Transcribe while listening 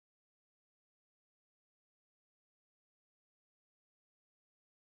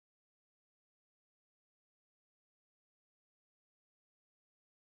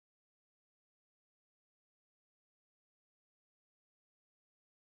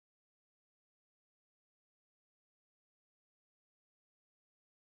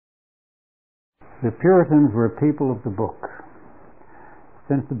The Puritans were people of the book.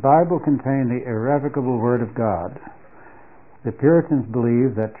 Since the Bible contained the irrevocable Word of God, the Puritans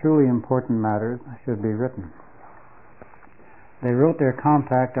believed that truly important matters should be written. They wrote their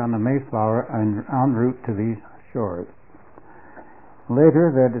compact on the Mayflower en route to these shores.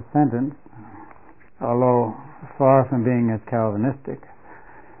 Later, their descendants, although far from being as Calvinistic,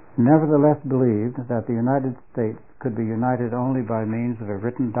 nevertheless believed that the United States could be united only by means of a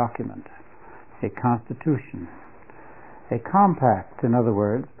written document, a constitution, a compact, in other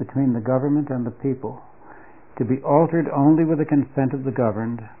words, between the government and the people, to be altered only with the consent of the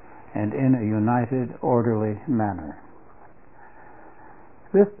governed and in a united, orderly manner.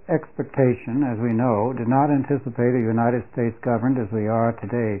 This expectation, as we know, did not anticipate a United States governed as we are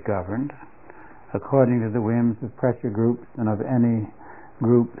today governed, according to the whims of pressure groups and of any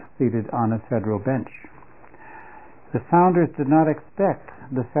group seated on a federal bench. The founders did not expect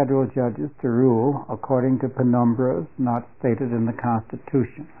the federal judges to rule according to penumbras not stated in the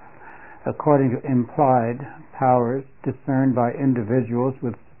Constitution, according to implied powers discerned by individuals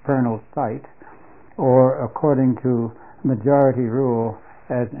with supernal sight, or according to majority rule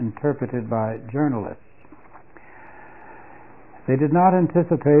as interpreted by journalists. They did not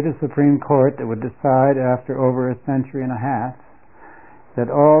anticipate a Supreme Court that would decide after over a century and a half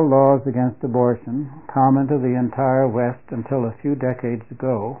that all laws against abortion, common to the entire West until a few decades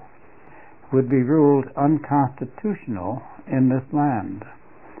ago, would be ruled unconstitutional in this land.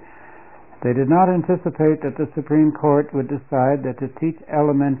 They did not anticipate that the Supreme Court would decide that to teach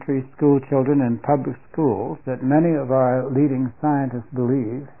elementary school children in public schools that many of our leading scientists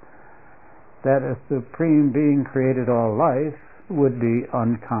believe that a supreme being created all life would be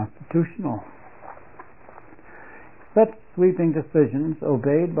unconstitutional. Such sweeping decisions,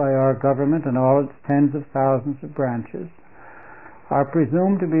 obeyed by our government and all its tens of thousands of branches, are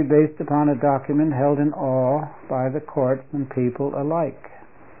presumed to be based upon a document held in awe by the courts and people alike.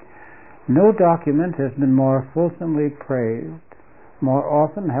 No document has been more fulsomely praised, more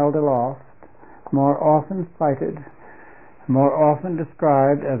often held aloft, more often cited, more often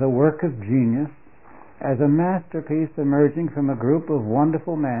described as a work of genius, as a masterpiece emerging from a group of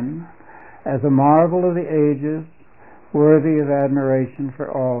wonderful men, as a marvel of the ages, worthy of admiration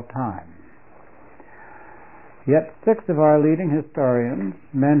for all time. Yet 6 of our leading historians,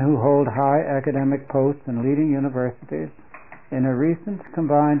 men who hold high academic posts in leading universities, in a recent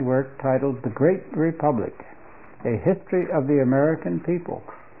combined work titled The Great Republic, A History of the American People,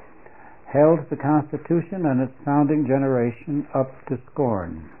 held the Constitution and its founding generation up to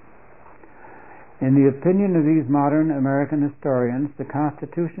scorn. In the opinion of these modern American historians, the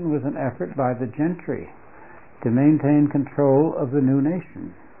Constitution was an effort by the gentry to maintain control of the new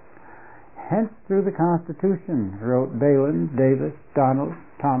nation. Hence, through the Constitution, wrote Balin, Davis, Donald,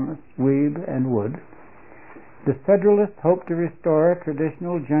 Thomas, Weeb, and Wood, the Federalists hoped to restore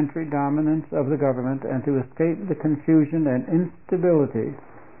traditional gentry dominance of the government and to escape the confusion and instability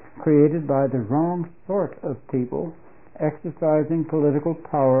created by the wrong sort of people exercising political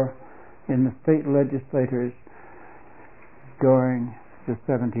power in the state legislatures during the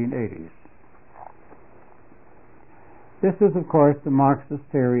 1780s. This is, of course, the Marxist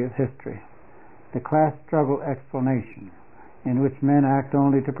theory of history, the class struggle explanation, in which men act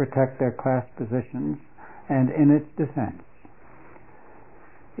only to protect their class positions and in its defense.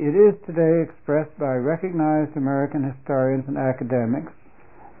 It is today expressed by recognized American historians and academics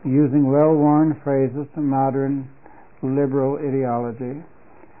using well-worn phrases from modern liberal ideology,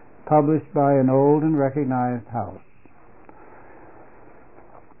 published by an old and recognized house.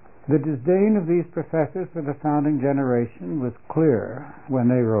 The disdain of these professors for the founding generation was clear when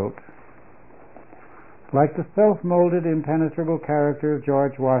they wrote, like the self-molded, impenetrable character of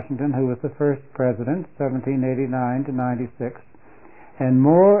George Washington, who was the first president, 1789 to 96, and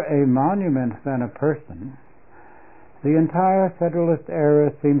more a monument than a person, the entire Federalist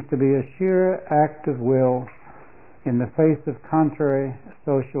era seems to be a sheer act of will in the face of contrary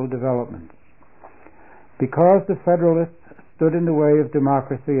social developments. Because the Federalists stood in the way of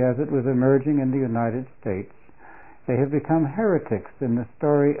democracy as it was emerging in the United States, they have become heretics in the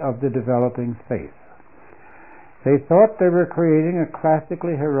story of the developing faith. They thought they were creating a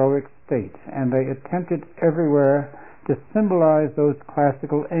classically heroic state, and they attempted everywhere to symbolize those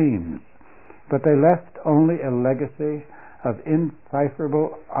classical aims, but they left only a legacy of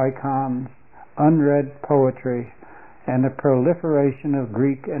indecipherable icons, unread poetry, and a proliferation of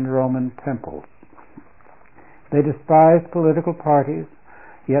Greek and Roman temples. They despised political parties,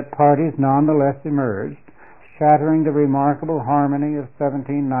 yet parties nonetheless emerged, shattering the remarkable harmony of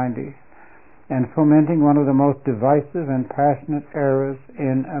 1790 and fomenting one of the most divisive and passionate eras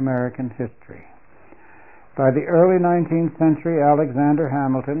in American history. By the early 19th century, Alexander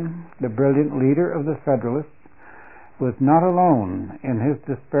Hamilton, the brilliant leader of the Federalists, was not alone in his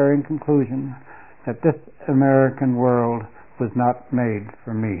despairing conclusion that this American world was not made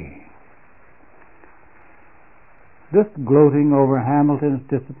for me. This gloating over Hamilton's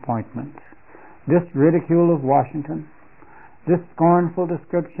disappointment, this ridicule of Washington, this scornful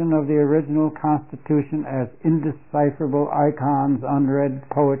description of the original Constitution as indecipherable icons, unread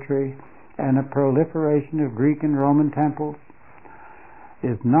poetry, and a proliferation of Greek and Roman temples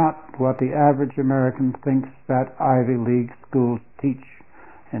is not what the average American thinks that Ivy League schools teach,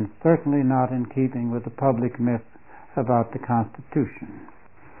 and certainly not in keeping with the public myth about the Constitution.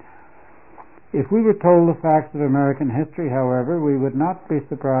 If we were told the facts of American history, however, we would not be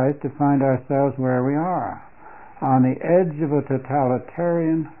surprised to find ourselves where we are, on the edge of a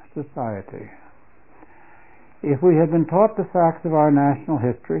totalitarian society. If we had been taught the facts of our national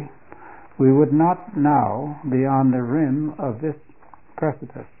history, we would not now be on the rim of this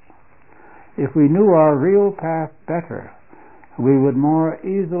precipice. If we knew our real path better, we would more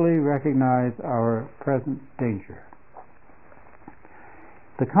easily recognize our present danger.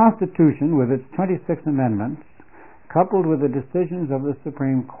 The Constitution, with its 26 amendments, coupled with the decisions of the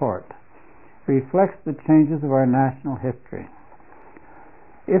Supreme Court, reflects the changes of our national history.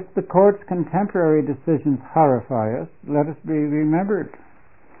 If the Court's contemporary decisions horrify us, let us be remembered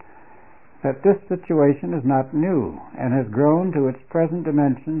that this situation is not new and has grown to its present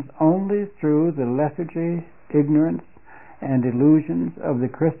dimensions only through the lethargy, ignorance, and illusions of the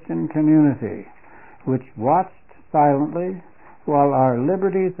Christian community, which watched silently while our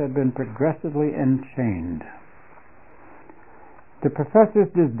liberties have been progressively enchained. The professors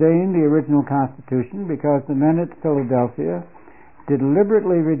disdained the original Constitution because the men at Philadelphia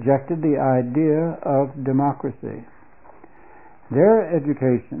deliberately rejected the idea of democracy. Their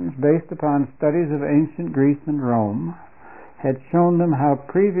educations, based upon studies of ancient Greece and Rome, had shown them how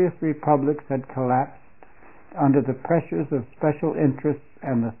previous republics had collapsed under the pressures of special interests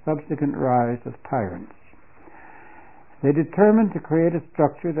and the subsequent rise of tyrants. They determined to create a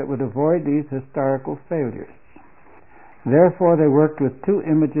structure that would avoid these historical failures. Therefore, they worked with two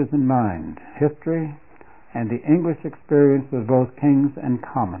images in mind: history and the English experience with both kings and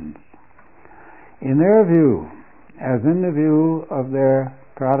commons. In their view, as in the view of their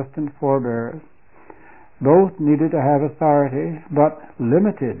Protestant forebears, both needed to have authority, but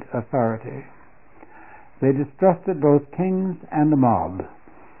limited authority. They distrusted both kings and the mob,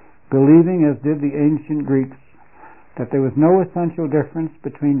 believing, as did the ancient Greeks, that there was no essential difference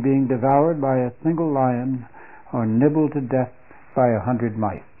between being devoured by a single lion or nibbled to death by 100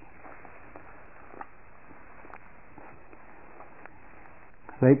 mice.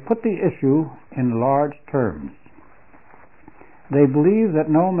 They put the issue in large terms. They believe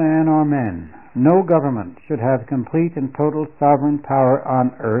that no man or men, no government should have complete and total sovereign power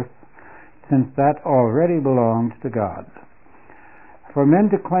on earth, since that already belongs to God. For men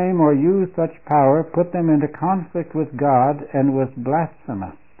to claim or use such power put them into conflict with God and was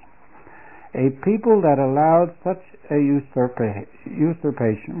blasphemous. A people that allowed such a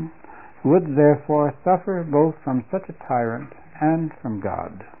usurpation would therefore suffer both from such a tyrant and from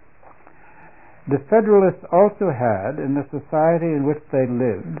God. The Federalists also had, in the society in which they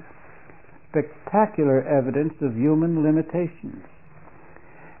lived, spectacular evidence of human limitations.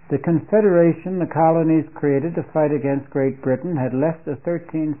 The Confederation the colonies created to fight against Great Britain had left the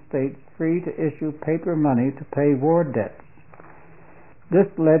 13 states free to issue paper money to pay war debts. This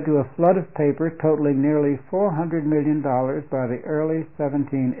led to a flood of paper totaling nearly $400 million by the early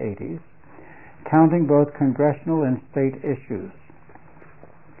 1780s, counting both congressional and state issues.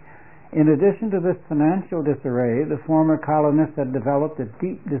 In addition to this financial disarray, the former colonists had developed a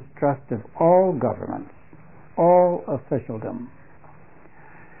deep distrust of all governments, all officialdom.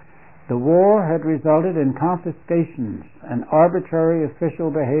 The war had resulted in confiscations and arbitrary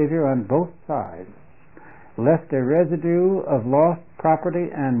official behavior on both sides, left a residue of lost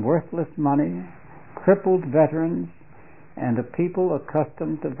property and worthless money, crippled veterans, and a people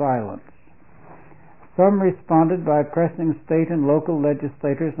accustomed to violence. Some responded by pressing state and local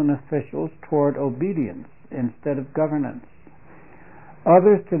legislators and officials toward obedience instead of governance.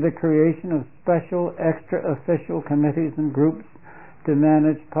 Others to the creation of special extra-official committees and groups to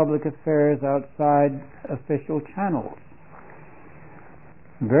manage public affairs outside official channels.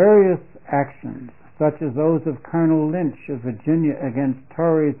 Various actions, such as those of Colonel Lynch of Virginia against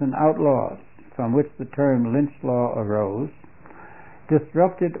Tories and outlaws, from which the term Lynch law arose,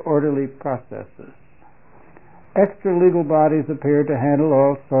 disrupted orderly processes. Extra legal bodies appeared to handle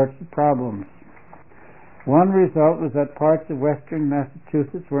all sorts of problems. One result was that parts of western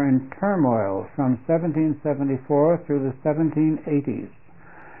Massachusetts were in turmoil from 1774 through the 1780s,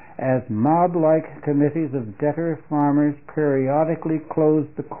 as mob-like committees of debtor farmers periodically closed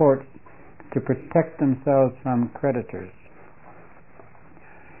the courts to protect themselves from creditors.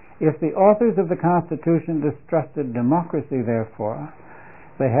 If the authors of the Constitution distrusted democracy, therefore,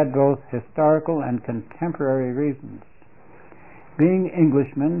 they had both historical and contemporary reasons. Being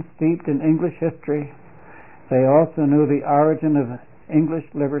Englishmen steeped in English history, they also knew the origin of English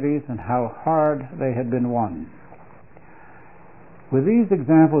liberties and how hard they had been won. With these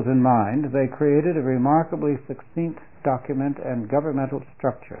examples in mind, they created a remarkably succinct document and governmental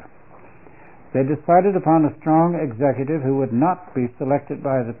structure. They decided upon a strong executive who would not be selected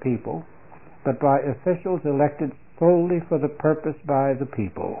by the people, but by officials elected solely for the purpose by the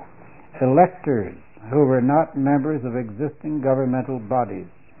people, electors who were not members of existing governmental bodies.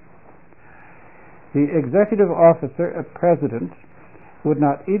 The executive officer, a president, would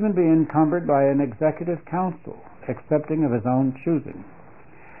not even be encumbered by an executive council, excepting of his own choosing.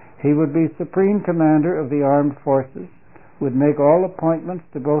 He would be supreme commander of the armed forces, would make all appointments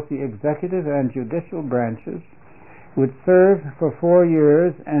to both the executive and judicial branches, would serve for 4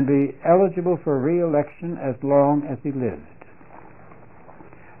 years and be eligible for re-election as long as he lived.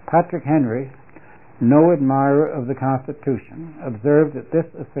 Patrick Henry, no admirer of the Constitution, observed that this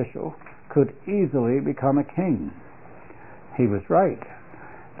official could easily become a king. He was right.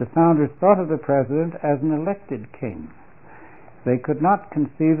 The founders thought of the president as an elected king. They could not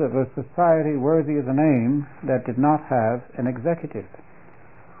conceive of a society worthy of the name that did not have an executive.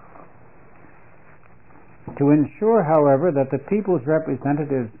 To ensure, however, that the people's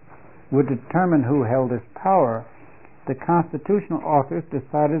representatives would determine who held this power, the constitutional authors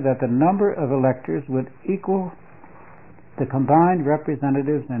decided that the number of electors would equal the combined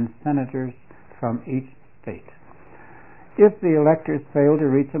representatives and senators from each state. If the electors failed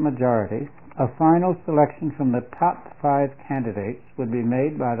to reach a majority, a final selection from the top 5 candidates would be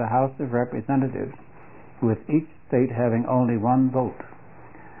made by the House of Representatives, with each state having only 1 vote.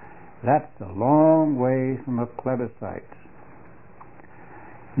 That's a long way from a plebiscite.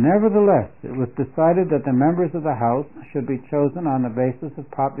 Nevertheless, it was decided that the members of the House should be chosen on the basis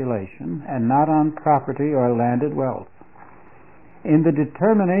of population and not on property or landed wealth. In the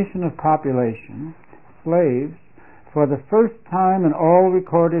determination of population, slaves, for the first time in all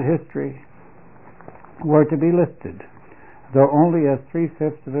recorded history, were to be listed, though only as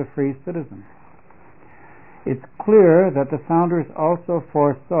 3/5 of a free citizen. It's clear that the founders also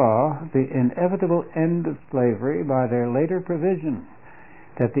foresaw the inevitable end of slavery by their later provision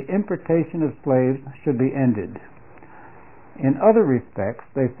that the importation of slaves should be ended. In other respects,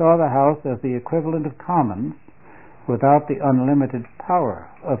 they saw the House as the equivalent of Commons without the unlimited power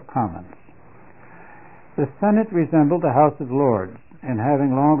of Commons. The Senate resembled the House of Lords in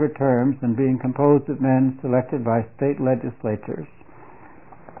having longer terms and being composed of men selected by state legislatures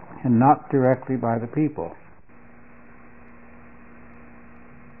and not directly by the people.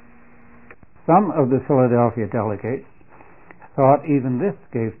 Some of the Philadelphia delegates thought even this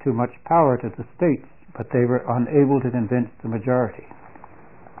gave too much power to the states, but they were unable to convince the majority.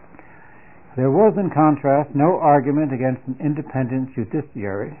 There was, in contrast, no argument against an independent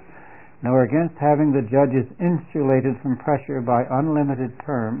judiciary, nor against having the judges insulated from pressure by unlimited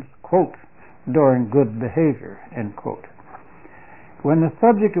terms, quote, during good behavior, end quote. When the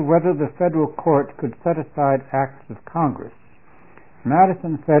subject of whether the federal court could set aside acts of Congress,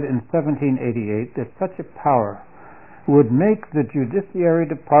 Madison said in 1788 that such a power would make the judiciary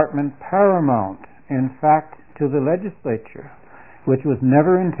department paramount, in fact, to the legislature, which was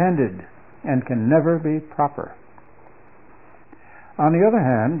never intended and can never be proper. On the other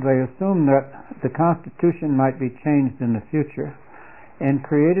hand, they assumed that the Constitution might be changed in the future and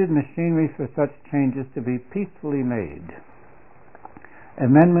created machinery for such changes to be peacefully made.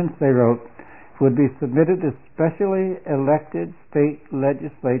 Amendments, they wrote, would be submitted to specially elected state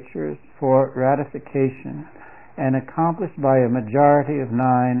legislatures for ratification and accomplished by a majority of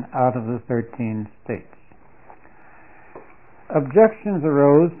 9 out of the 13 states. Objections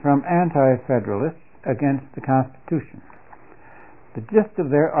arose from anti-federalists against the Constitution. The gist of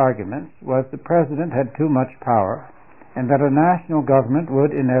their arguments was the president had too much power and that a national government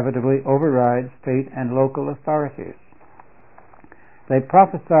would inevitably override state and local authorities. They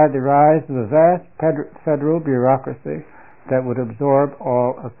prophesied the rise of a vast federal bureaucracy that would absorb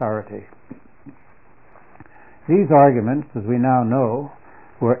all authority. These arguments, as we now know,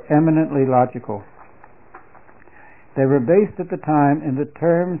 were eminently logical. They were based at the time in the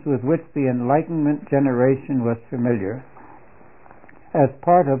terms with which the Enlightenment generation was familiar, as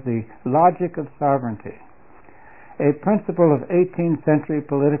part of the logic of sovereignty. a principle of 18th century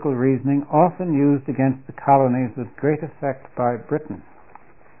political reasoning often used against the colonies with great effect by Britain.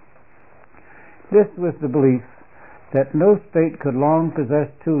 This was the belief that no state could long possess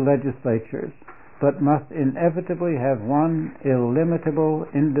two legislatures, but must inevitably have one illimitable,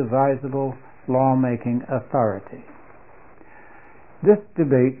 indivisible law-making authority. This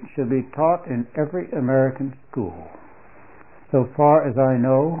debate should be taught in every American school. So far as I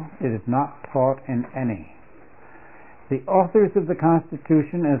know, it is not taught in any. The authors of the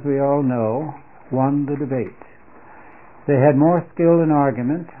Constitution, as we all know, won the debate. They had more skill in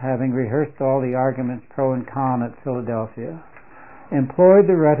argument, having rehearsed all the arguments pro and con at Philadelphia, employed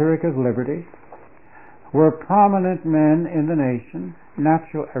the rhetoric of liberty, were prominent men in the nation,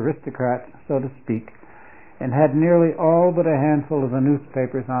 natural aristocrats, so to speak, and had nearly all but a handful of the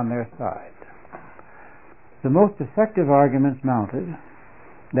newspapers on their side. The most effective arguments mounted,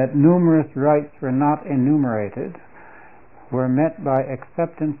 that numerous rights were not enumerated, were met by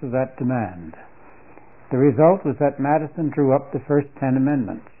acceptance of that demand. The result was that Madison drew up the first 10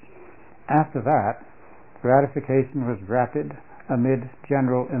 amendments. After that, ratification was rapid amid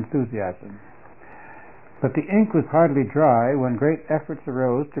general enthusiasm. But the ink was hardly dry when great efforts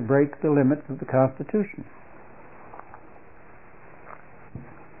arose to break the limits of the Constitution.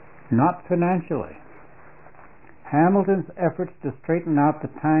 Not financially. Hamilton's efforts to straighten out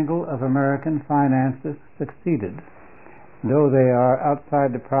the tangle of American finances succeeded, though they are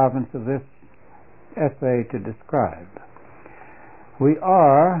outside the province of this essay to describe. We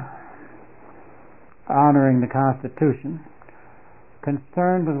are, honoring the Constitution,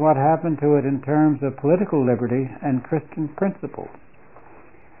 concerned with what happened to it in terms of political liberty and Christian principles.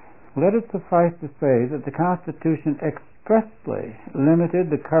 Let it suffice to say that the Constitution expressly limited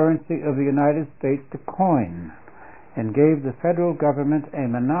the currency of the United States to coin and gave the federal government a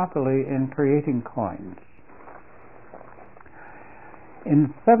monopoly in creating coins.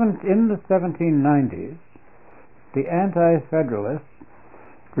 In the 1790s, the anti-federalists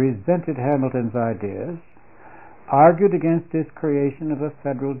resented Hamilton's ideas, argued against his creation of a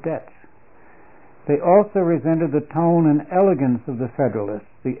federal debt. They also resented the tone and elegance of the Federalists,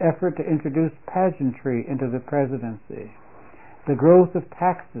 the effort to introduce pageantry into the presidency, the growth of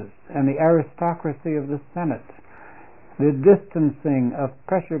taxes and the aristocracy of the Senate, the distancing of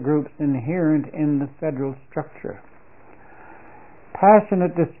pressure groups inherent in the federal structure.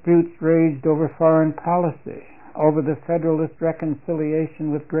 Passionate disputes raged over foreign policy, over the Federalist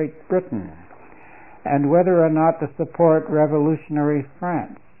reconciliation with Great Britain, and whether or not to support revolutionary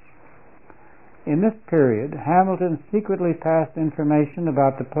France. In this period, Hamilton secretly passed information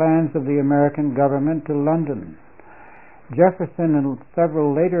about the plans of the American government to London. Jefferson and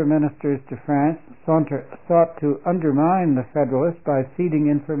several later ministers to France sought to undermine the Federalists by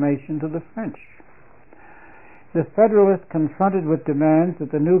feeding information to the French. The Federalists, confronted with demands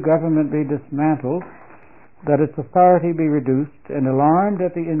that the new government be dismantled, that its authority be reduced, and alarmed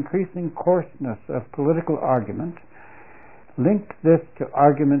at the increasing coarseness of political argument, linked this to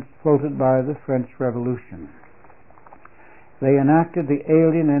arguments floated by the French Revolution. They enacted the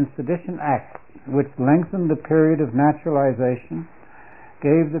Alien and Sedition Acts, which lengthened the period of naturalization,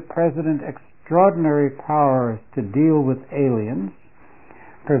 gave the President extraordinary powers to deal with aliens,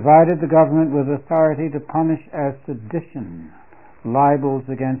 provided the government with authority to punish as sedition libels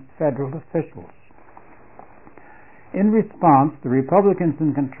against federal officials. In response, the Republicans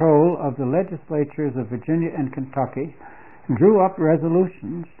in control of the legislatures of Virginia and Kentucky drew up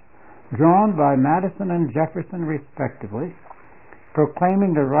resolutions drawn by Madison and Jefferson respectively,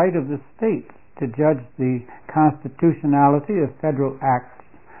 proclaiming the right of the states to judge the constitutionality of federal acts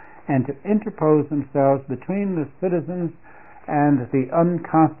and to interpose themselves between the citizens and the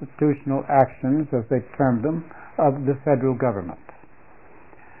unconstitutional actions, as they termed them, of the federal government.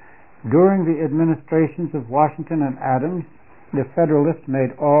 During the administrations of Washington and Adams, the Federalists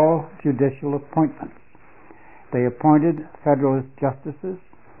made all judicial appointments. They appointed Federalist justices.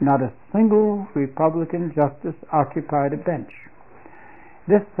 Not a single Republican justice occupied a bench.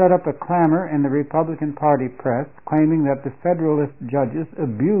 This set up a clamor in the Republican Party press claiming that the Federalist judges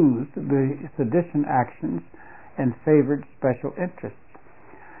abused the sedition actions and favored special interests.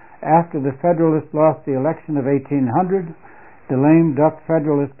 After the Federalists lost the election of 1800, the lame duck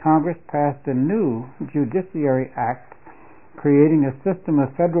Federalist Congress passed a new Judiciary Act creating a system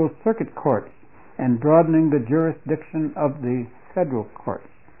of federal circuit courts and broadening the jurisdiction of the federal courts.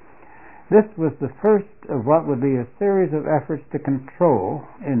 This was the first of what would be a series of efforts to control,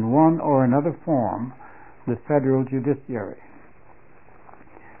 in one or another form, the federal judiciary.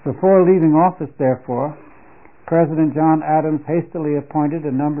 Before leaving office, therefore, President John Adams hastily appointed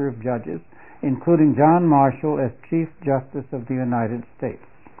a number of judges, including John Marshall as Chief Justice of the United States.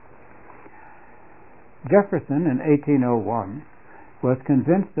 Jefferson, in 1801, was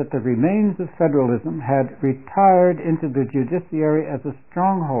convinced that the remains of federalism had retired into the judiciary as a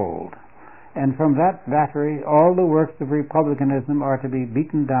stronghold, and from that battery all the works of republicanism are to be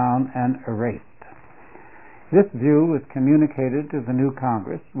beaten down and erased. This view was communicated to the new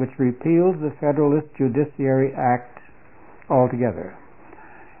Congress, which repealed the Federalist Judiciary Act altogether.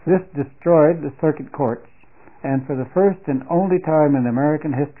 This destroyed the circuit courts, and for the first and only time in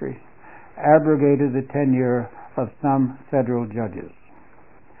American history, abrogated the tenure of some federal judges.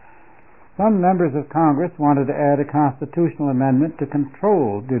 Some members of Congress wanted to add a constitutional amendment to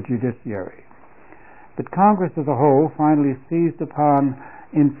control the judiciary, but Congress as a whole finally seized upon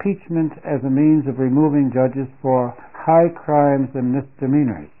impeachment as a means of removing judges for high crimes and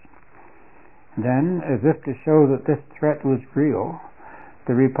misdemeanors. Then, as if to show that this threat was real,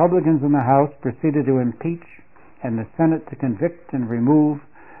 the Republicans in the House proceeded to impeach and the Senate to convict and remove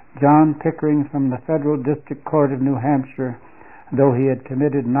John Pickering from the Federal District Court of New Hampshire, though he had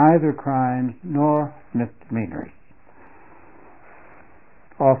committed neither crimes nor misdemeanors.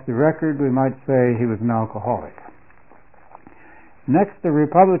 Off the record, we might say he was an alcoholic. Next, the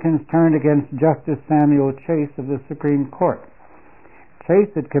Republicans turned against Justice Samuel Chase of the Supreme Court.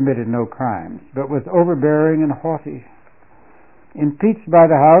 Chase had committed no crimes, but was overbearing and haughty. Impeached by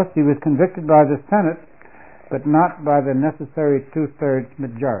the House, he was convicted by the Senate, but not by the necessary two-thirds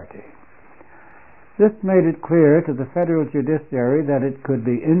majority. This made it clear to the federal judiciary that it could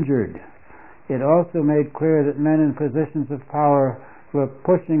be injured. It also made clear that men in positions of power were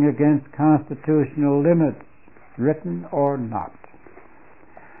pushing against constitutional limits, written or not.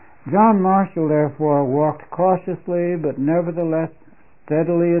 John Marshall, therefore, walked cautiously but nevertheless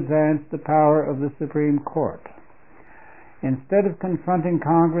steadily advanced the power of the Supreme Court. Instead of confronting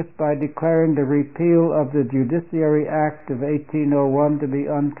Congress by declaring the repeal of the Judiciary Act of 1801 to be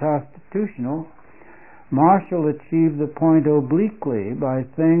unconstitutional, Marshall achieved the point obliquely by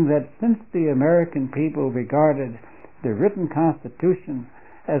saying that since the American people regarded the written Constitution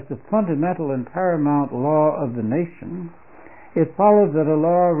as the fundamental and paramount law of the nation, it followed that a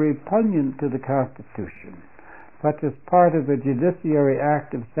law repugnant to the Constitution, such as part of the Judiciary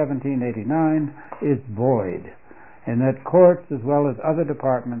Act of 1789, is void, and that courts as well as other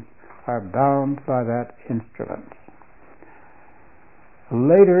departments are bound by that instrument.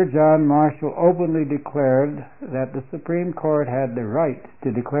 Later, John Marshall openly declared that the Supreme Court had the right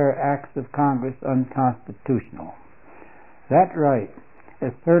to declare acts of Congress unconstitutional. That right,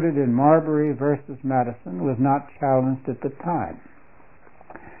 asserted in Marbury versus Madison, was not challenged at the time.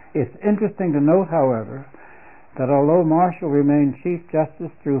 It's interesting to note, however, that although Marshall remained Chief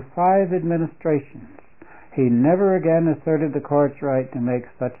Justice through 5 administrations, he never again asserted the court's right to make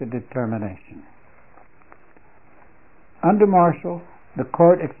such a determination. Under Marshall, the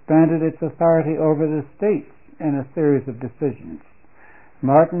court expanded its authority over the states in a series of decisions.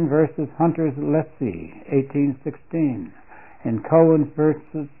 Martin versus Hunter's Lessee, 1816, and Cohen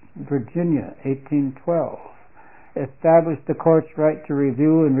versus Virginia, 1812, established the court's right to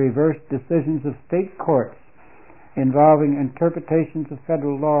review and reverse decisions of state courts involving interpretations of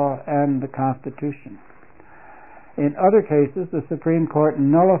federal law and the Constitution. In other cases, the Supreme Court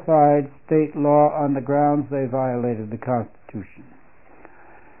nullified state law on the grounds they violated the Constitution.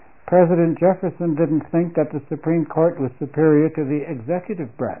 President Jefferson didn't think that the Supreme Court was superior to the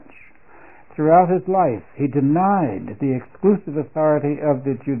executive branch. Throughout his life, he denied the exclusive authority of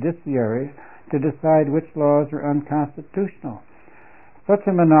the judiciary to decide which laws were unconstitutional. Such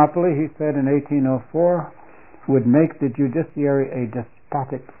a monopoly, he said in 1804, would make the judiciary a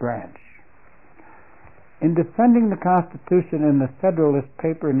despotic branch. In defending the Constitution in the Federalist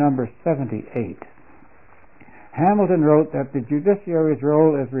Paper number 78, Hamilton wrote that the judiciary's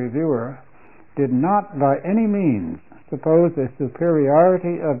role as reviewer did not by any means suppose a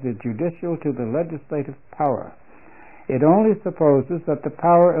superiority of the judicial to the legislative power. It only supposes that the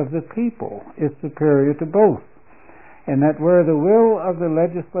power of the people is superior to both, and that where the will of the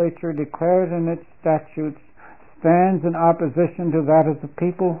legislature declared in its statutes stands in opposition to that of the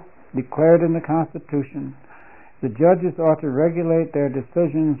people declared in the Constitution, the judges ought to regulate their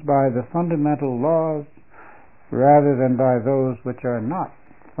decisions by the fundamental laws rather than by those which are not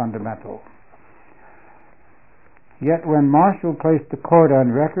fundamental. Yet when Marshall placed the court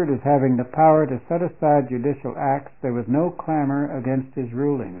on record as having the power to set aside judicial acts, there was no clamor against his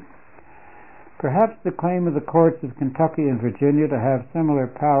ruling. Perhaps the claim of the courts of Kentucky and Virginia to have similar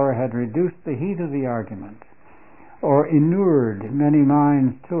power had reduced the heat of the argument, or inured many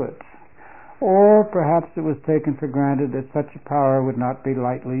minds to it, or perhaps it was taken for granted that such a power would not be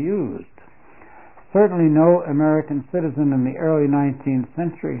lightly used. Certainly no American citizen in the early 19th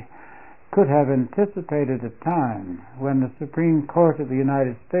century could have anticipated a time when the Supreme Court of the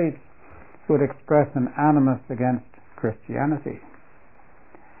United States would express an animus against Christianity.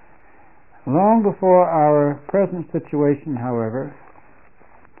 Long before our present situation, however,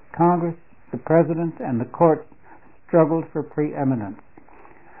 Congress, the President, and the courts struggled for preeminence.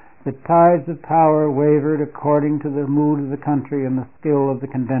 The tides of power wavered according to the mood of the country and the skill of the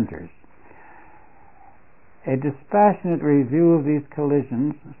contenders. A dispassionate review of these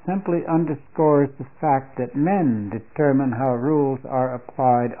collisions simply underscores the fact that men determine how rules are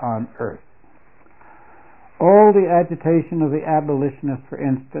applied on earth. All the agitation of the abolitionists, for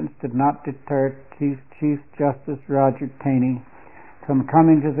instance, did not deter Chief Justice Roger Taney from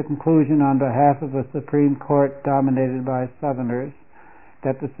coming to the conclusion on behalf of a Supreme Court dominated by Southerners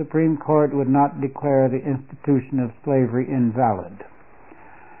that the Supreme Court would not declare the institution of slavery invalid.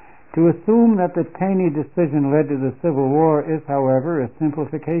 To assume that the Taney decision led to the Civil War is, however, a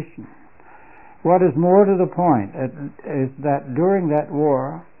simplification. What is more to the point is that during that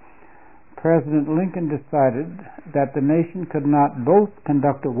war, President Lincoln decided that the nation could not both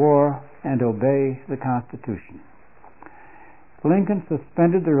conduct a war and obey the Constitution. Lincoln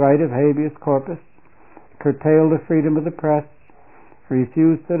suspended the right of habeas corpus, curtailed the freedom of the press,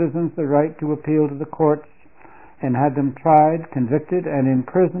 refused citizens the right to appeal to the courts, and had them tried, convicted, and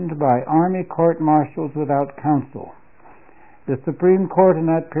imprisoned by army court-martials without counsel. The Supreme Court in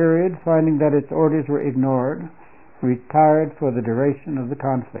that period, finding that its orders were ignored, retired for the duration of the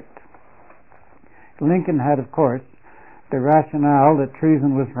conflict. Lincoln had, of course, the rationale that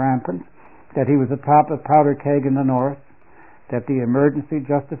treason was rampant, that he was atop a powder keg in the North, that the emergency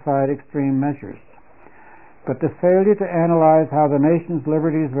justified extreme measures. But the failure to analyze how the nation's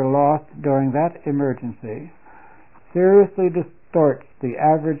liberties were lost during that emergency seriously distorts the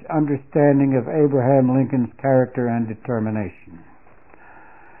average understanding of Abraham Lincoln's character and determination.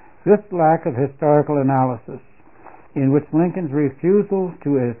 This lack of historical analysis, in which Lincoln's refusal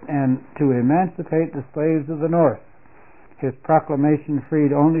to emancipate the slaves of the North, his proclamation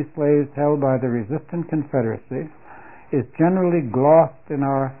freed only slaves held by the resistant Confederacy, is generally glossed in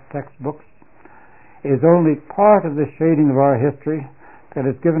our textbooks, is only part of the shading of our history that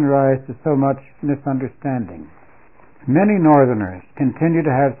has given rise to so much misunderstanding. Many Northerners continued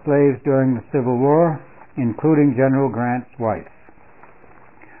to have slaves during the Civil War, including General Grant's wife.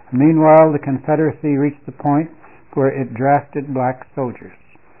 Meanwhile, the Confederacy reached the point where it drafted black soldiers.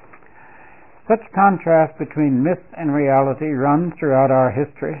 Such contrast between myth and reality runs throughout our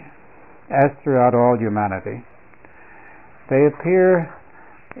history, as throughout all humanity. They appear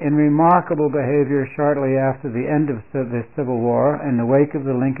in remarkable behavior shortly after the end of the Civil War in the wake of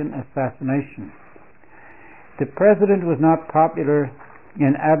the Lincoln assassination. The President was not popular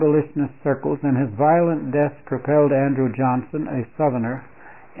in abolitionist circles, and his violent death propelled Andrew Johnson, a Southerner,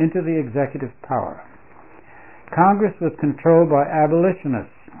 into the executive power. Congress was controlled by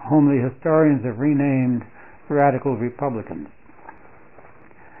abolitionists, whom the historians have renamed radical Republicans.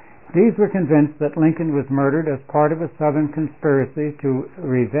 These were convinced that Lincoln was murdered as part of a Southern conspiracy to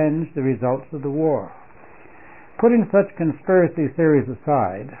revenge the results of the war. Putting such conspiracy theories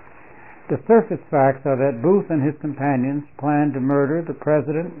aside, the surface facts are that Booth and his companions planned to murder the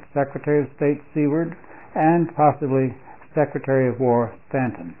President, Secretary of State Seward, and possibly Secretary of War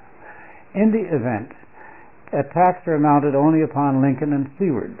Stanton. In the event, attacks were mounted only upon Lincoln and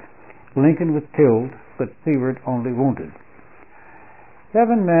Seward. Lincoln was killed, but Seward only wounded.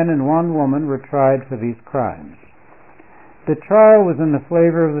 7 men and 1 woman were tried for these crimes. The trial was in the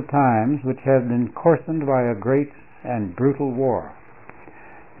flavor of the times, which had been coarsened by a great and brutal war.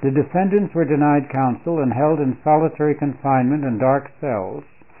 The defendants were denied counsel and held in solitary confinement in dark cells,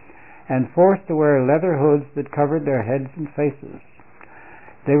 and forced to wear leather hoods that covered their heads and faces.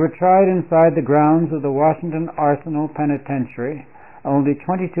 They were tried inside the grounds of the Washington Arsenal Penitentiary only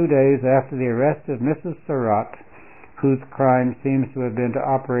 22 days after the arrest of Mrs. Surratt, whose crime seems to have been to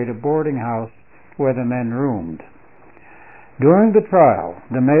operate a boarding house where the men roomed. During the trial,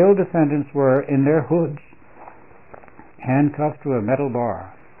 the male defendants were, in their hoods, handcuffed to a metal bar.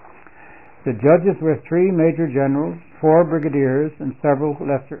 The judges were 3 major generals, 4 brigadiers, and several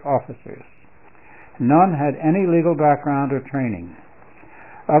lesser officers. None had any legal background or training.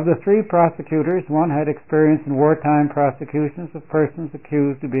 Of the 3 prosecutors, 1 had experience in wartime prosecutions of persons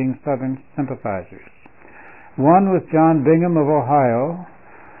accused of being Southern sympathizers. One was John Bingham of Ohio,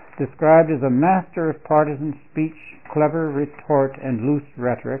 described as a master of partisan speech, clever retort, and loose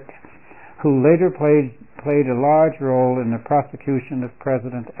rhetoric, who later played a large role in the prosecution of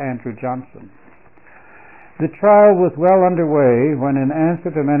President Andrew Johnson. The trial was well underway when, in answer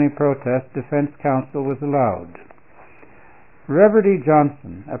to many protests, defense counsel was allowed. Reverend E.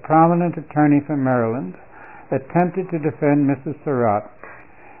 Johnson, a prominent attorney from Maryland, attempted to defend Mrs. Surratt,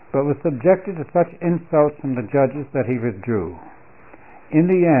 but was subjected to such insults from the judges that he withdrew. In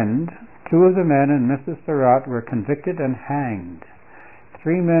the end, 2 of the men and Mrs. Surratt were convicted and hanged.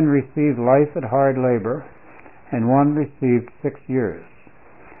 3 men received life at hard labor, and 1 received 6 years.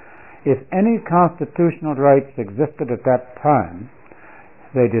 If any constitutional rights existed at that time,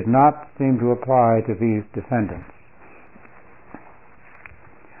 they did not seem to apply to these defendants.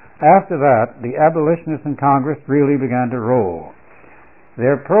 After that, the abolitionists in Congress really began to roll.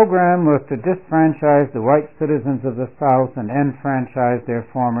 Their program was to disfranchise the white citizens of the South and enfranchise their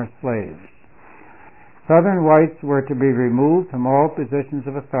former slaves. Southern whites were to be removed from all positions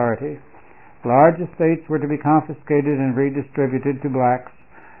of authority. Large estates were to be confiscated and redistributed to blacks.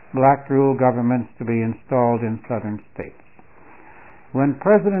 Black-rule governments to be installed in Southern states. When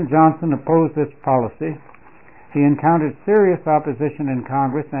President Johnson opposed this policy, he encountered serious opposition in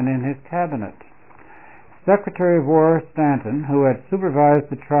Congress and in his cabinet. Secretary of War Stanton, who had supervised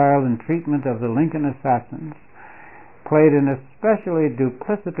the trial and treatment of the Lincoln assassins, played an especially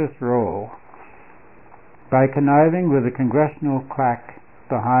duplicitous role by conniving with the congressional claque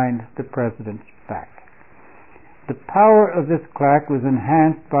behind the president's back. The power of this claque was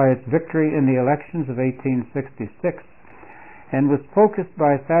enhanced by its victory in the elections of 1866 and was focused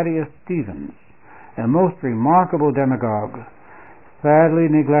by Thaddeus Stevens, a most remarkable demagogue,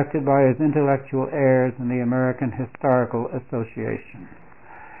 sadly neglected by his intellectual heirs in the American Historical Association.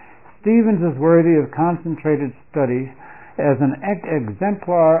 Stevens is worthy of concentrated study as an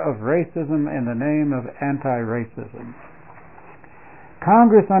exemplar of racism in the name of anti-racism.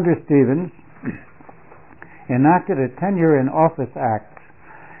 Congress under Stevens enacted a Tenure in Office Act,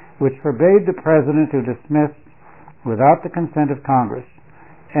 which forbade the President to dismiss, without the consent of Congress,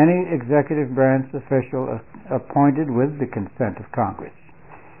 any executive branch official appointed with the consent of Congress.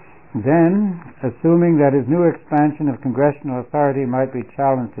 Then, assuming that his new expansion of congressional authority might be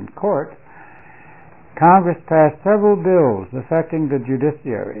challenged in court, Congress passed several bills affecting the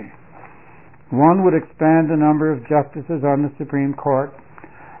judiciary. One would expand the number of justices on the Supreme Court.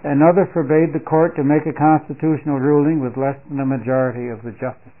 Another forbade the court to make a constitutional ruling with less than a majority of the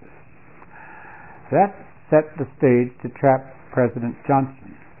justices. That set the stage to trap President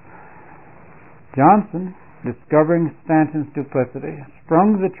Johnson. Johnson, discovering Stanton's duplicity,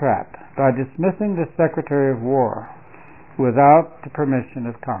 sprung the trap by dismissing the Secretary of War without the permission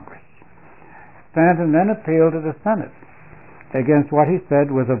of Congress. Stanton then appealed to the Senate against what he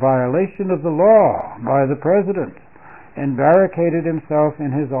said was a violation of the law by the President, and barricaded himself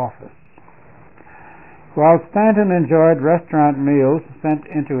in his office. While Stanton enjoyed restaurant meals sent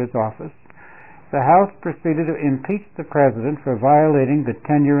into his office, the House proceeded to impeach the President for violating the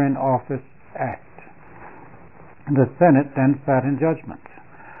Tenure in Office Act. The Senate then sat in judgment.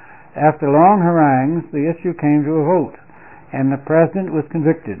 After long harangues, the issue came to a vote, and the President was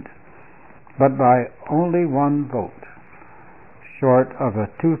convicted, but by only 1 vote, short of a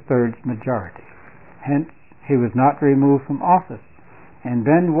 2/3 majority. Hence, he was not removed from office, and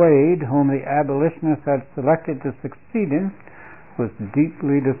Ben Wade, whom the abolitionists had selected to succeed him, was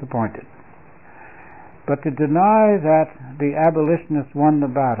deeply disappointed. But to deny that the abolitionists won the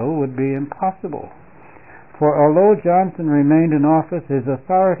battle would be impossible, for although Johnson remained in office, his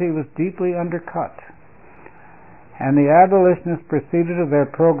authority was deeply undercut, and the abolitionists proceeded with their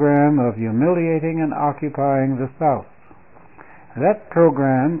program of humiliating and occupying the South. That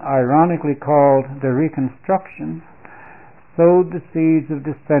program, ironically called the Reconstruction, sowed the seeds of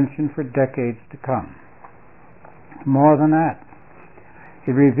dissension for decades to come. More than that,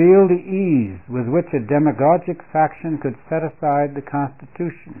 it revealed the ease with which a demagogic faction could set aside the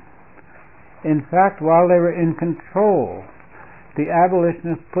Constitution. In fact, while they were in control, the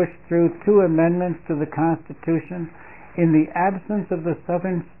abolitionists pushed through 2 amendments to the Constitution in the absence of the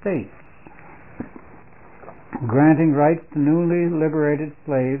Southern states, granting rights to newly liberated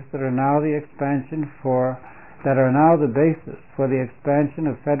slaves that are now the basis for the expansion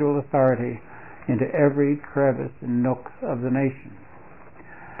of federal authority into every crevice and nook of the nation.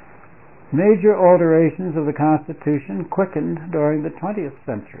 Major alterations of the Constitution quickened during the 20th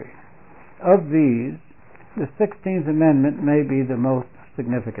century. Of these, the 16th Amendment may be the most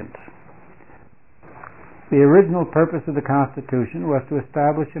significant. The original purpose of the Constitution was to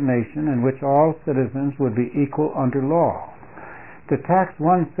establish a nation in which all citizens would be equal under law. To tax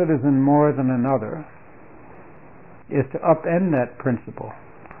one citizen more than another is to upend that principle,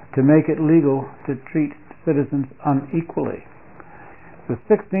 to make it legal to treat citizens unequally. The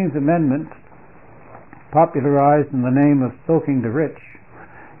 16th Amendment popularized in the name of soaking the rich,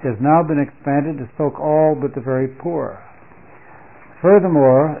 has now been expanded to soak all but the very poor.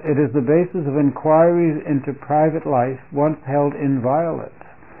 Furthermore, it is the basis of inquiries into private life once held inviolate,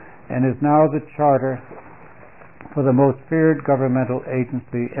 and is now the charter for the most feared governmental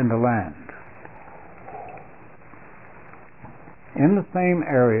agency in the land. In the same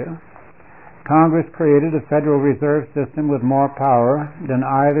area, Congress created a Federal Reserve System with more power than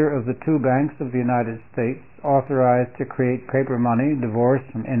either of the two banks of the United States, authorized to create paper money divorced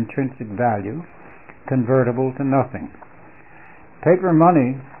from intrinsic value, convertible to nothing. Paper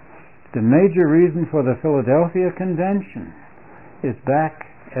money, the major reason for the Philadelphia Convention, is back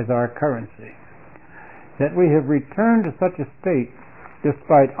as our currency. That we have returned to such a state,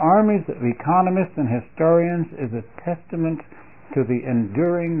 despite armies of economists and historians, is a testament to the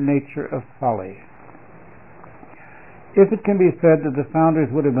enduring nature of folly. If it can be said that the founders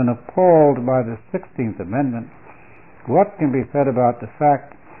would have been appalled by the 16th Amendment, what can be said about the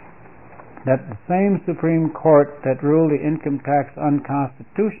fact that the same Supreme Court that ruled the income tax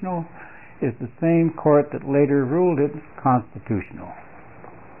unconstitutional is the same court that later ruled it constitutional?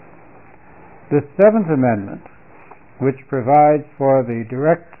 The 7th Amendment, which provides for the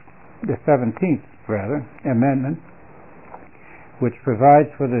 17th Amendment, which provides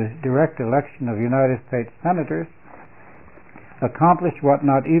for the direct election of United States senators, accomplished what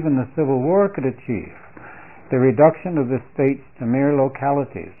not even the Civil War could achieve: the reduction of the states to mere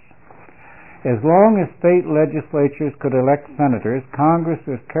localities. As long as state legislatures could elect senators, Congress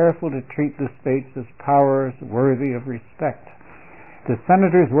was careful to treat the states as powers worthy of respect. The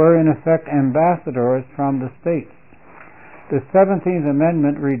senators were in effect ambassadors from the states. The 17th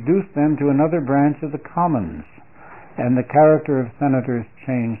Amendment reduced them to another branch of the commons, and the character of senators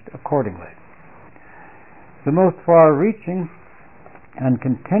changed accordingly. The most far-reaching and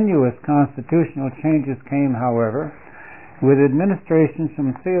continuous constitutional changes came, however, with administrations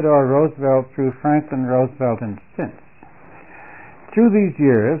from Theodore Roosevelt through Franklin Roosevelt and since. Through these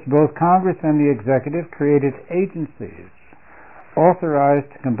years, both Congress and the executive created agencies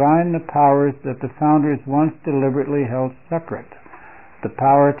authorized to combine the powers that the founders once deliberately held separate: the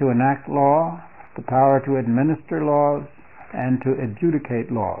power to enact law, the power to administer laws, and to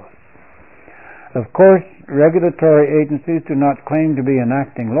adjudicate laws. Of course, regulatory agencies do not claim to be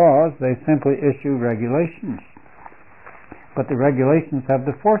enacting laws, they simply issue regulations. But the regulations have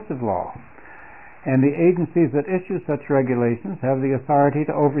the force of law, and the agencies that issue such regulations have the authority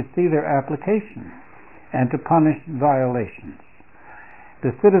to oversee their application and to punish violations.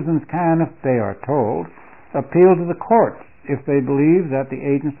 The citizens can, if they are told, appeal to the courts if they believe that the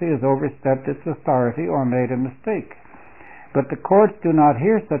agency has overstepped its authority or made a mistake. But the courts do not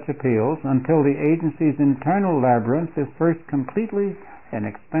hear such appeals until the agency's internal labyrinth is first completely and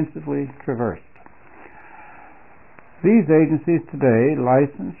expensively traversed. These agencies today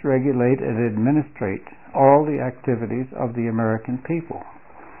license, regulate, and administrate all the activities of the American people.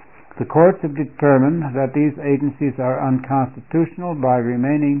 The courts have determined that these agencies are unconstitutional by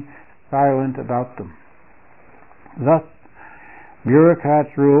remaining silent about them. Thus,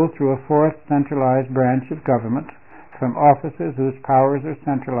 bureaucrats rule through a fourth centralized branch of government from offices whose powers are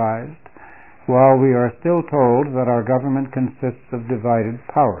centralized, while we are still told that our government consists of divided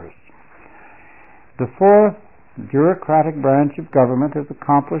powers. The fourth bureaucratic branch of government has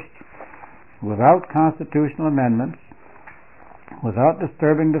accomplished, without constitutional amendments, without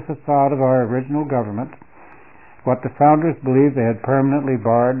disturbing the facade of our original government, what the founders believed they had permanently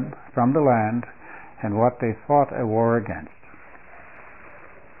barred from the land and what they fought a war against.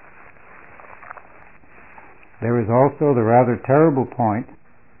 There is also the rather terrible point: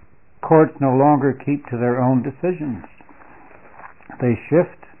 courts no longer keep to their own decisions. They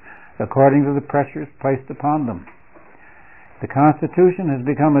shift according to the pressures placed upon them. The Constitution has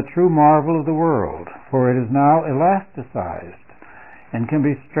become a true marvel of the world, for it is now elasticized and can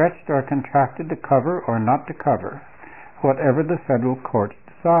be stretched or contracted to cover or not to cover whatever the federal courts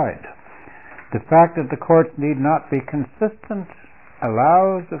decide. The fact that the courts need not be consistent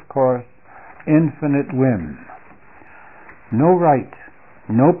allows, of course, infinite whim. No right,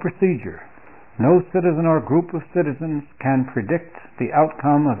 no procedure, no citizen or group of citizens can predict the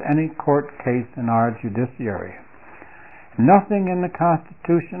outcome of any court case in our judiciary. Nothing in the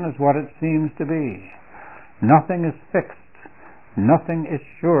Constitution is what it seems to be. Nothing is fixed. Nothing is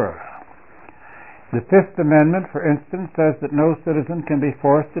sure. The Fifth Amendment, for instance, says that no citizen can be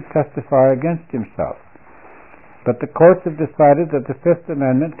forced to testify against himself. But the courts have decided that the Fifth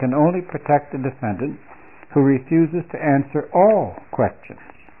Amendment can only protect the defendant who refuses to answer all questions.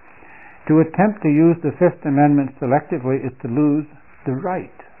 To attempt to use the Fifth Amendment selectively is to lose the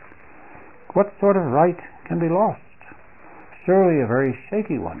right. what sort of right can be lost? Surely a very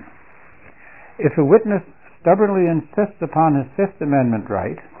shaky one. If a witness stubbornly insists upon his Fifth Amendment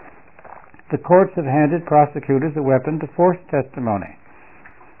right, the courts have handed prosecutors a weapon to force testimony: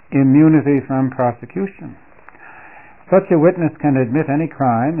 immunity from prosecution. Such a witness can admit any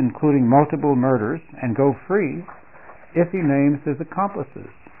crime, including multiple murders, and go free if he names his accomplices.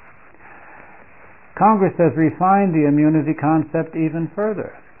 Congress has refined the immunity concept even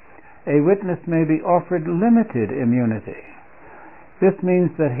further. A witness may be offered limited immunity. This means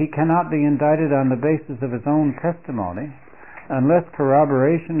that he cannot be indicted on the basis of his own testimony unless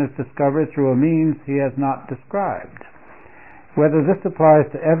corroboration is discovered through a means he has not described. Whether this applies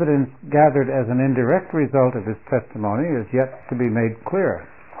to evidence gathered as an indirect result of his testimony is yet to be made clear.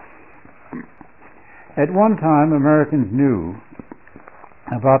 At one time, Americans knew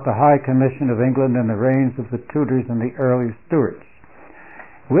about the High Commission of England and the reigns of the Tudors and the early Stuarts.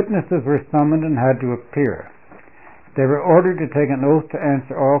 Witnesses were summoned and had to appear. They were ordered to take an oath to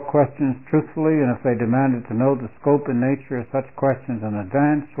answer all questions truthfully, and if they demanded to know the scope and nature of such questions in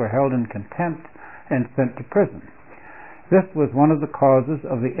advance, were held in contempt and sent to prison. This was one of the causes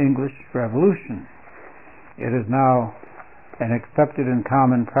of the English Revolution. It is now an accepted and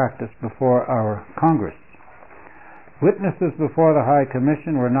common practice before our Congress. Witnesses before the High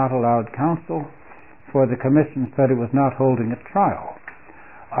Commission were not allowed counsel, for the Commission said it was not holding a trial.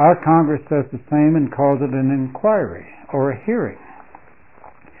 Our Congress says the same and calls it an inquiry or a hearing.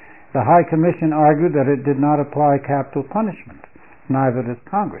 The High Commission argued that it did not apply capital punishment. Neither does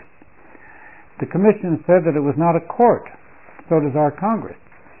Congress. The Commission said that it was not a court. So does our Congress.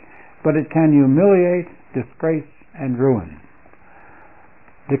 But it can humiliate, disgrace, and ruin.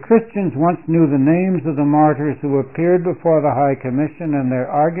 The Christians once knew the names of the martyrs who appeared before the High Commission and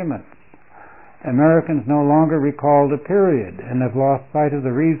their arguments. Americans no longer recall the period and have lost sight of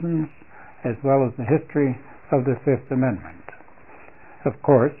the reasons as well as the history of the Fifth Amendment. Of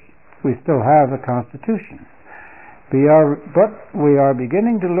course, we still have a Constitution. But we are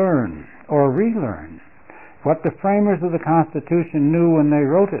beginning to learn or relearn what the framers of the Constitution knew when they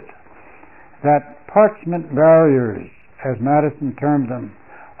wrote it, that parchment barriers, as Madison termed them,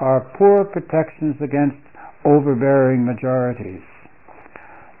 are poor protections against overbearing majorities.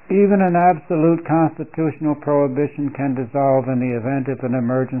 Even an absolute constitutional prohibition can dissolve in the event of an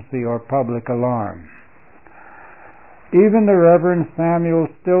emergency or public alarm. Even the Reverend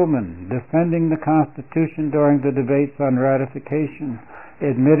Samuel Stillman, defending the Constitution during the debates on ratification,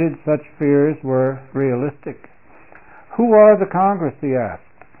 admitted such fears were realistic. Who are the Congress, he asked.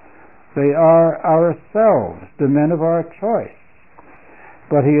 They are ourselves, the men of our choice.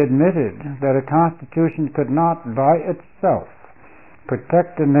 But he admitted that a constitution could not by itself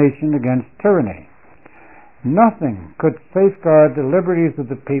protect a nation against tyranny. Nothing could safeguard the liberties of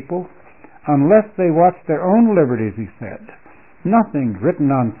the people unless they watched their own liberties, he said. Nothing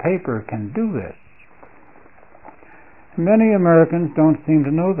written on paper can do this. Many Americans don't seem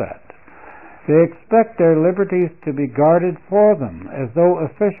to know that. They expect their liberties to be guarded for them, as though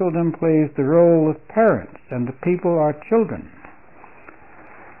officialdom plays the role of parents and the people are children.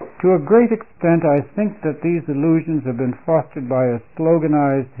 To a great extent, I think that these illusions have been fostered by a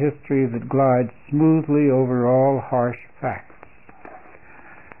sloganized history that glides smoothly over all harsh facts.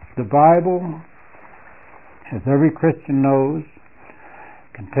 The Bible, as every Christian knows,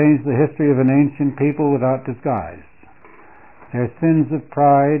 contains the history of an ancient people without disguise. Their sins of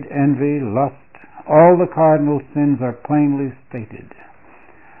pride, envy, lust, all the cardinal sins are plainly stated.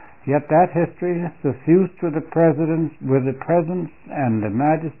 Yet that history, suffused with the presence and the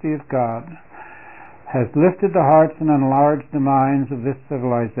majesty of God, has lifted the hearts and enlarged the minds of this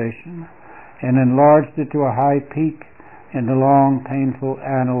civilization, and enlarged it to a high peak in the long, painful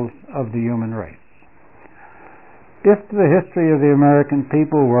annals of the human race. If the history of the American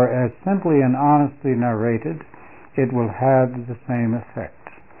people were as simply and honestly narrated, it will have the same effect.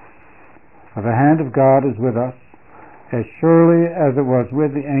 For the hand of God is with us, as surely as it was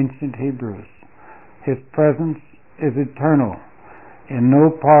with the ancient Hebrews. His presence is eternal. In no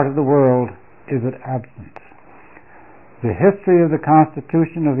part of the world is it absent. The history of the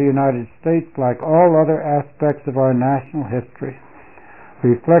Constitution of the United States, like all other aspects of our national history,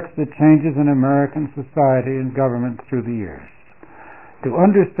 reflects the changes in American society and government through the years. To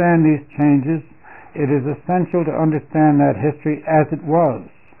understand these changes, it is essential to understand that history as it was,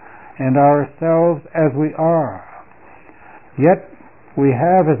 and ourselves as we are. Yet, we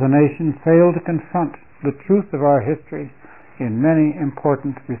have as a nation failed to confront the truth of our history in many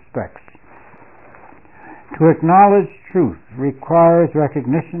important respects. To acknowledge truth requires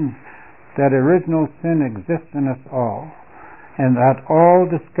recognition that original sin exists in us all, and that all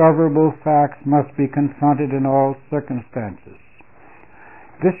discoverable facts must be confronted in all circumstances.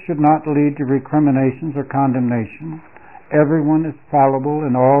 This should not lead to recriminations or condemnation. Everyone is fallible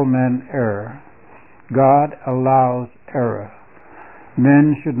and all men err. God allows error.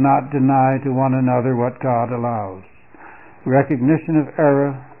 Men should not deny to one another what God allows. Recognition of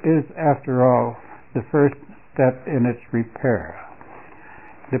error is, after all, the first step in its repair.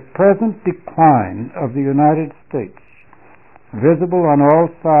 The present decline of the United States, visible on all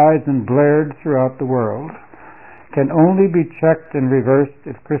sides and blared throughout the world, can only be checked and reversed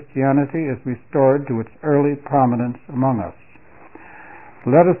if Christianity is restored to its early prominence among us.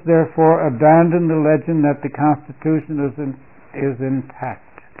 Let us therefore abandon the legend that the Constitution is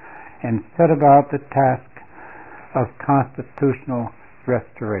intact and set about the task of constitutional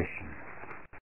restoration.